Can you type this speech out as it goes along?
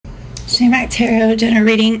Shamrock Tarot General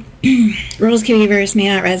Reading. Rules can be reversed, may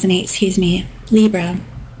not resonate. Excuse me. Libra.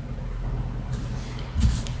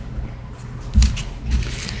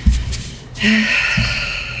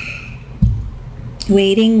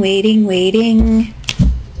 Waiting, waiting, waiting.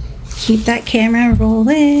 Keep that camera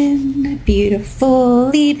rolling. Beautiful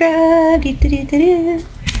Libra.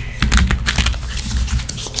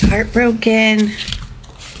 Heartbroken.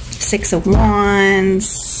 Six of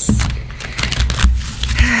Wands.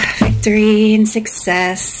 Victory and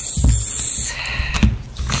success.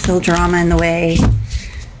 Still drama in the way.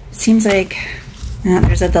 Seems like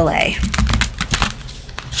there's a delay.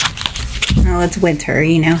 Well, it's winter.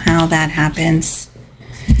 You know how that happens.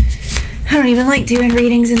 I don't even like doing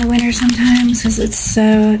readings in the winter sometimes because it's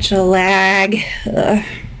such a lag. Ugh.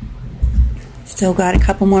 Still got a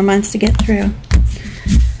couple more months to get through.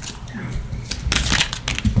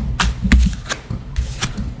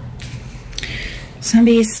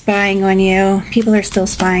 Somebody's spying on you. People are still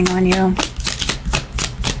spying on you.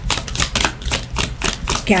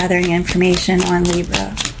 Gathering information on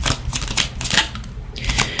Libra.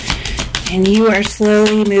 And you are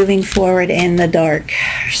slowly moving forward in the dark.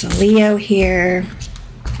 So Leo here,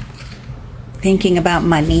 thinking about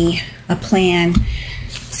money, a plan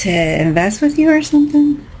to invest with you or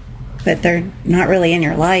something. But they're not really in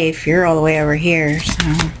your life. You're all the way over here. So,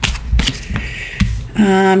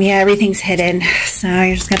 yeah, everything's hidden. So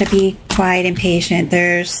you're just got to be quiet and patient.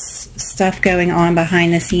 There's stuff going on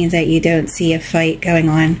behind the scenes that you don't see. A fight going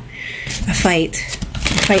on. A fight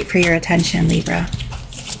for your attention, Libra.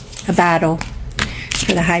 A battle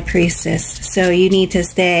for the High Priestess. So you need to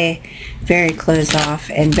stay very closed off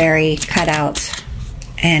and very cut out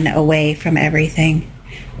and away from everything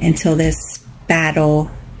until this battle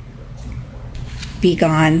be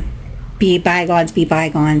gone. Be bygones, be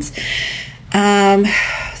bygones.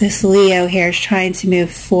 This Leo here is trying to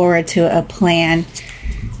move forward to a plan.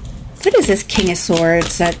 What is this King of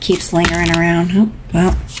Swords that keeps lingering around? Oh,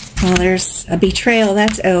 well, there's a betrayal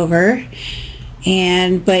that's over.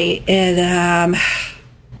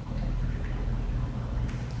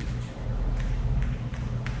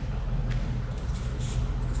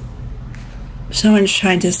 Someone's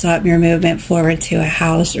trying to stop your movement forward to a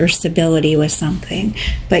house or stability with something,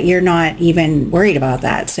 but you're not even worried about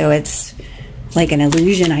that. So it's like an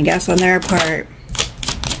illusion, I guess, on their part.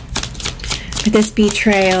 But this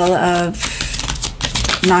betrayal of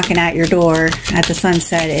knocking at your door at the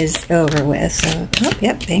sunset is over with. So, oh,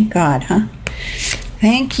 yep, thank God, huh?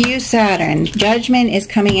 Thank you, Saturn. Judgment is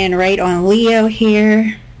coming in right on Leo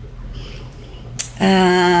here.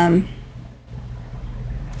 Now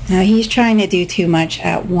he's trying to do too much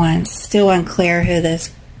at once. Still unclear who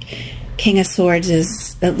this King of Swords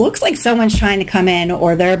is. It looks like someone's trying to come in,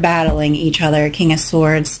 or they're battling each other, King of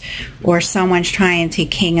Swords, or someone's trying to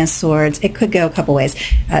King of Swords. It could go a couple ways.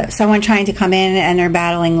 Someone trying to come in and they're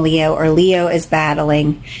battling Leo, or Leo is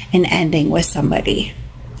battling and ending with somebody.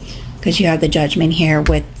 Because you have the Judgment here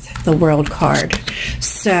with the World card.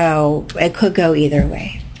 So it could go either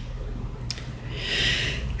way.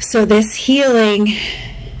 So this healing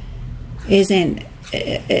is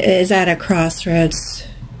at a crossroads.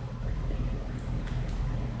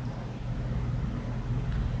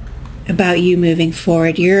 About you moving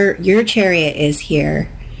forward. Your Chariot is here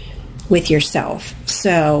with yourself.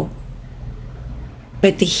 So,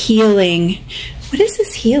 but the healing, what is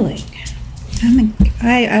this healing?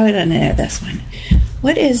 I would know this one.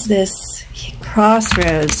 What is this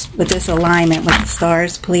crossroads with this alignment with the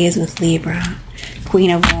stars, please, with Libra?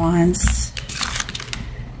 Queen of Wands.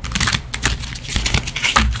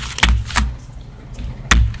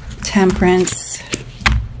 Temperance.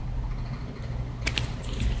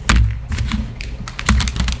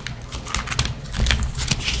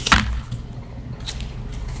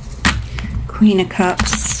 Queen of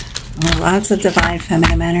Cups. Oh, lots of divine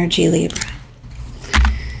feminine energy, Libra.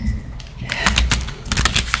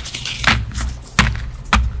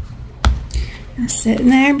 Sitting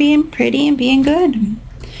there being pretty and being good.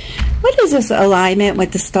 What is this alignment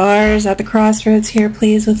with the stars at the crossroads here,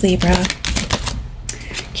 please, with Libra?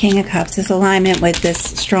 King of Cups. This alignment with this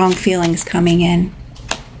strong feelings coming in.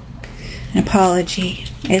 An apology.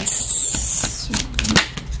 It's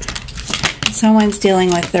someone's dealing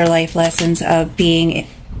with their life lessons of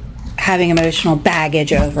having emotional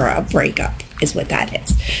baggage over a breakup is what that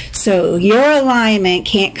is. So your alignment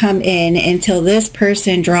can't come in until this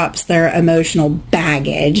person drops their emotional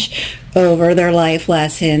baggage over their life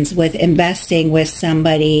lessons with investing with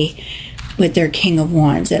somebody with their King of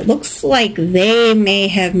Wands. It looks like they may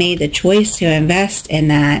have made the choice to invest in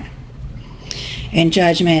that. And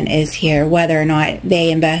judgment is here. Whether or not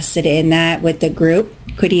they invested in that with the group,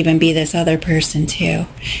 could even be this other person too.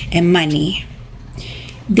 And money.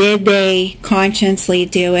 Did they consciously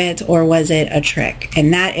do it, or was it a trick?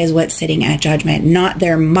 And that is what's sitting at judgment. Not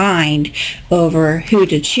their mind over who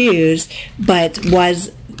to choose, but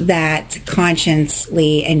was that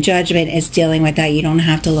consciously, and judgment is dealing with that. You don't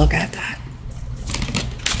have to look at that.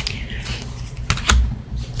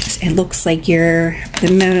 It looks like you're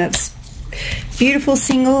the most beautiful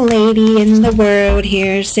single lady in the world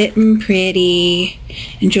here, sitting pretty,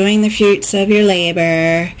 enjoying the fruits of your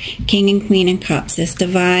labor. King and Queen of Cups, this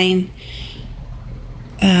divine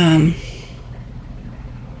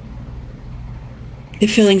the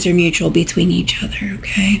feelings are mutual between each other,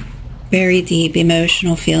 okay? Very deep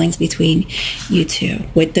emotional feelings between you two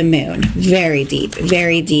with the moon. Very deep,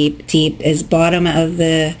 very deep. Deep is bottom of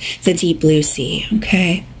the deep blue sea,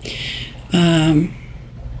 okay?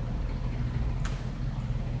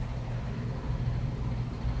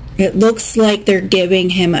 It looks like they're giving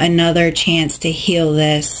him another chance to heal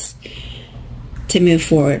this, to move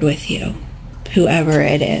forward with you, whoever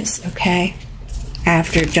it is, okay?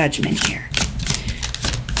 After judgment here.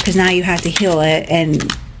 Because now you have to heal it, and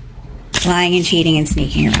lying and cheating and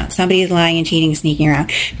sneaking around. Somebody is lying and cheating and sneaking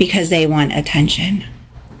around because they want attention.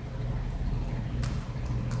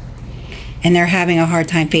 And they're having a hard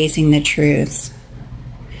time facing the truth.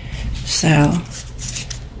 So,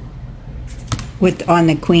 on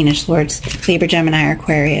the Queen of Swords, Libra, Gemini, or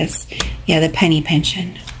Aquarius. Yeah, the penny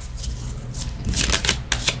pinching.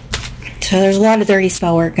 So there's a lot of dirty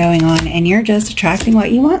spell work going on, and you're just attracting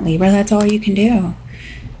what you want, Libra. That's all you can do.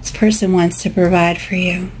 This person wants to provide for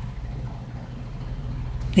you.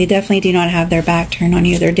 They definitely do not have their back turned on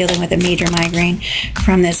you. They're dealing with a major migraine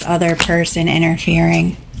from this other person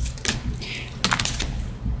interfering.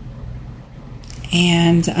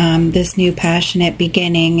 And this new passionate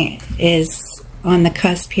beginning is on the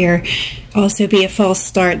cusp here. Also be a false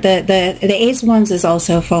start. The Ace of Wands is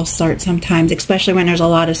also a false start sometimes, especially when there's a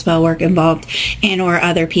lot of spell work involved, and or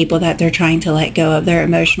other people that they're trying to let go of their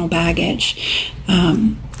emotional baggage.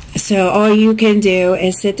 So all you can do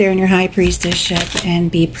is sit there in your high priestess ship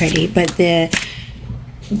and be pretty. But the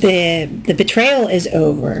betrayal is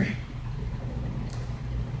over.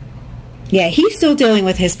 Yeah, he's still dealing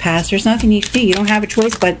with his past. There's nothing you can do. You don't have a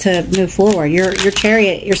choice but to move forward. Your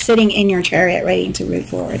chariot, you're sitting in your chariot ready to move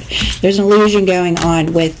forward. There's an illusion going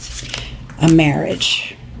on with a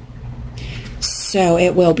marriage. So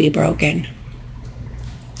it will be broken.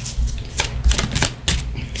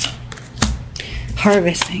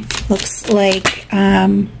 Harvesting. Looks like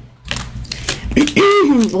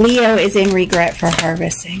Leo is in regret for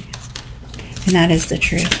harvesting. And that is the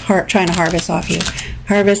truth. Trying to harvest off you.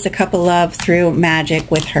 Harvest a cup of love through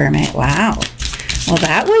magic with Hermit. Wow. Well,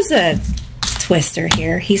 that was a twister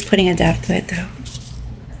here. He's putting a death to it, though.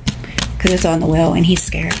 Because it's on the wheel and he's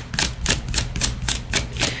scared.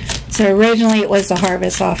 So originally it was to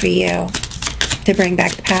harvest off of you. To bring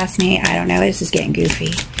back the past me. I don't know. This is getting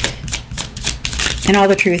goofy. And all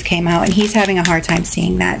the truth came out. And he's having a hard time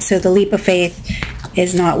seeing that. So the leap of faith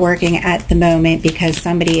is not working at the moment because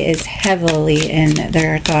somebody is heavily in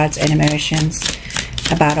their thoughts and emotions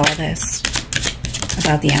about all this,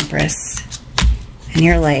 about the Empress. And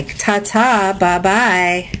you're like, ta-ta,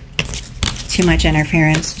 bye-bye. Too much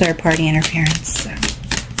interference, third-party interference.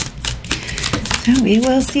 So we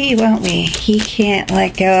will see, won't we? He can't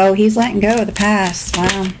let go. He's letting go of the past.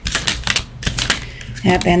 Wow.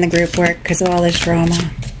 Yep, and the group work because of all this drama.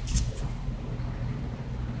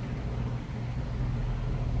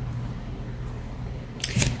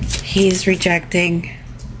 He's rejecting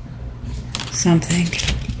something.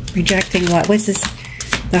 Rejecting what? What's this?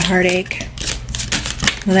 The heartache.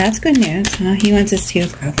 Well, that's good news. Huh? He wants his 2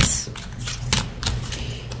 of Cups.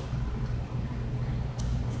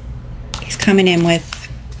 He's coming in with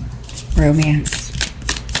romance.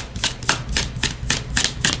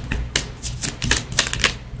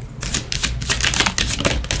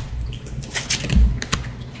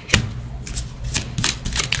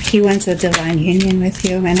 He wants a divine union with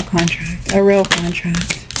you and a contract. A real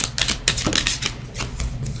contract.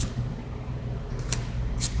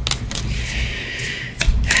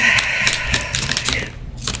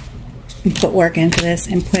 And put work into this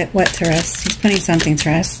and put what to rest? He's putting something to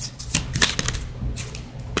rest.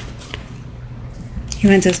 He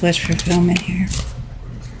wants his wish fulfillment here.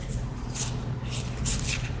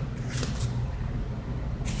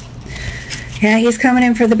 Yeah, he's coming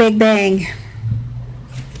in for the big bang.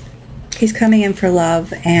 He's coming in for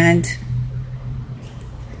love and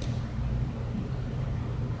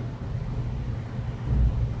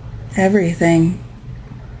everything.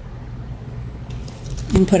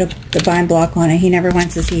 and put the bind block on it. He never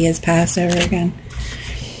wants to see his past over again.